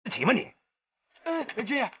起吗你？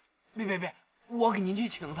军爷，别，我给您去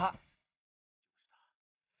请他。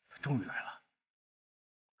他终于来了，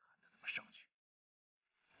看他怎么上去。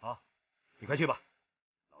好，你快去吧，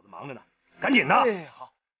老子忙着呢，赶紧的。哎，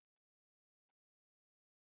好。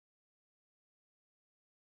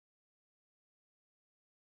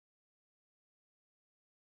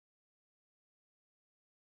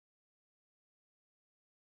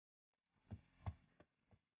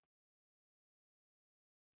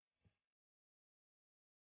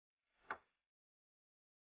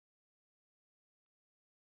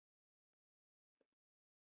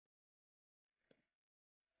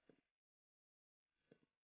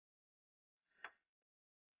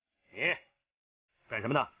你干什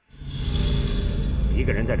么呢？一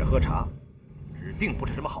个人在这喝茶，指定不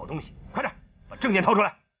是什么好东西。快点把证件掏出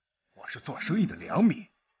来！我是做生意的良民，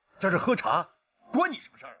在这喝茶，关你什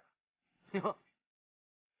么事儿啊？哟，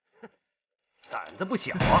胆子不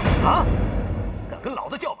小啊！啊，敢跟老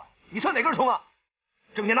子叫板，你算哪根葱啊？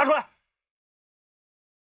证件拿出来！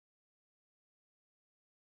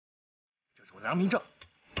这是我良民证，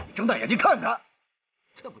你睁大眼睛看看。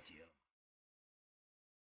这不结了？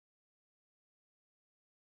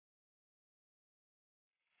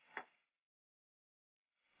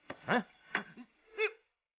哎，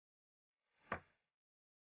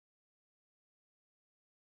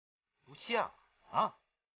不像啊！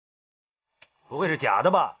不会是假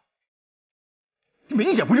的吧？这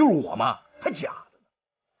明显不就是我吗？还假的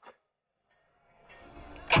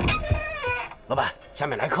呢！老板，下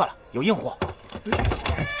面来客了，有硬货。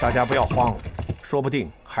大家不要慌，说不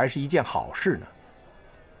定还是一件好事呢。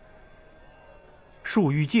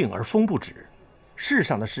树欲静而风不止，世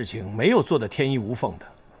上的事情没有做得天衣无缝的。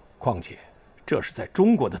况且，这是在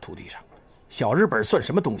中国的土地上，小日本算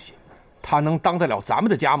什么东西？他能当得了咱们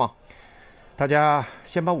的家吗？大家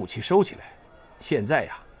先把武器收起来，现在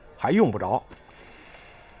呀还用不着。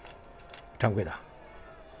掌柜的，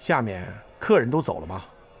下面客人都走了吗？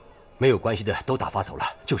没有关系的都打发走了，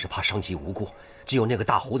就是怕伤及无辜。只有那个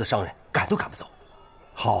大胡子商人赶都赶不走。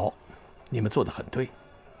好，你们做得很对。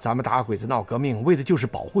咱们打鬼子闹革命，为的就是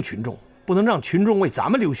保护群众，不能让群众为咱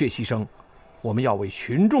们流血牺牲。我们要为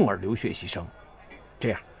群众而流血牺牲。这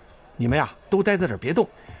样，你们呀都待在这儿别动，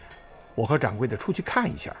我和掌柜的出去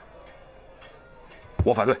看一下。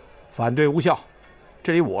我反对，反对无效，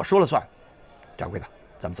这里我说了算。掌柜的，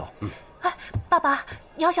咱们走。哎，爸爸，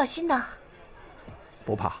你要小心呐。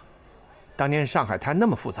不怕，当年上海滩那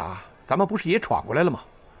么复杂，咱们不是也闯过来了吗？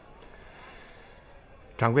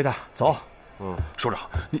掌柜的，走。首长，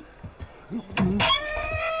你。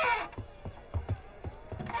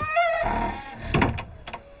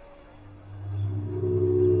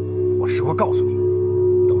我实话告诉你，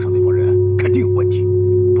楼上那帮人肯定有问题，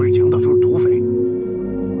不是强盗就是土匪，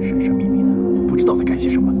神神秘秘的，不知道在干些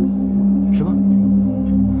什么。什么？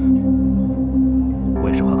我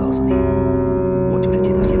也实话告诉你，我就是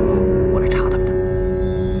接到线报过来查他们的。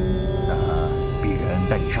那鄙人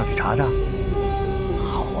带你上去查查。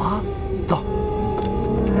好啊，走。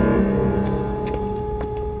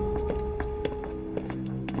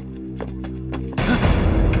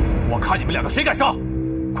我看你们两个谁敢上！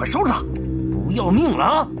快收拾他！不要命了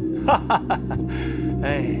啊！哈哈哈！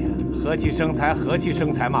哎呀，和气生财，和气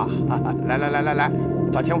生财嘛！来，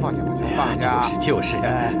把枪放下，把枪放下。就是。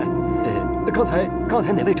刚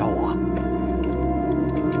才哪位找我啊？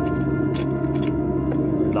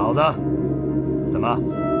老子怎么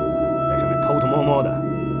在上面偷偷摸摸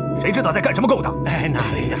的？谁知道在干什么勾当？哎，哪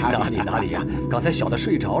里呀！刚才小的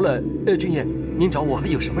睡着了。军爷，您找我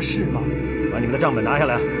有什么事吗？把你们的账本拿下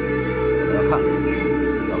来，我要看看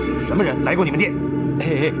到底有什么人来过你们店。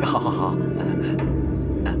好。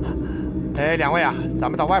哎，两位啊，咱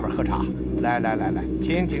们到外边喝茶。来，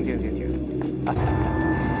请。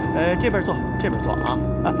这边坐啊。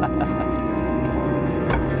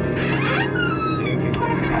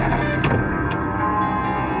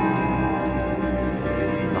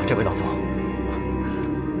这位老总，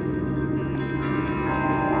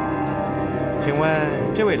请问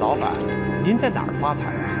这位老板，您在哪儿发财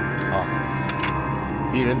啊？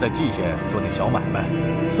鄙人在蓟县做点小买卖，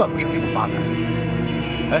算不上什么发财。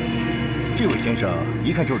哎，这位先生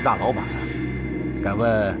一看就是大老板啊！敢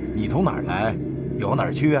问你从哪儿来，又往哪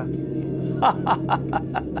儿去啊？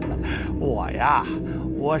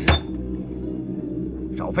我是……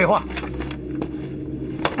少废话！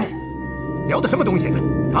聊的什么东西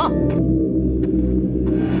啊？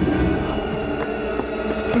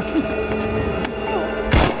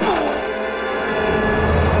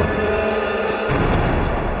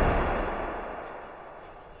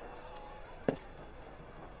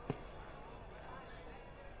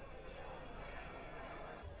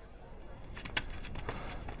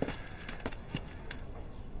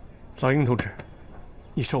老鹰同志，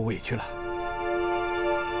你受委屈了。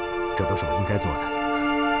这都是我应该做的。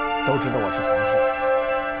都知道我是皇后，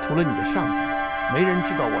除了你的上级，没人知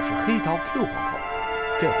道我是黑桃 Q 皇后。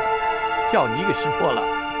这回叫你给识破了。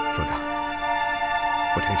首长，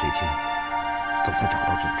我陈水清总算找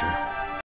到组织了。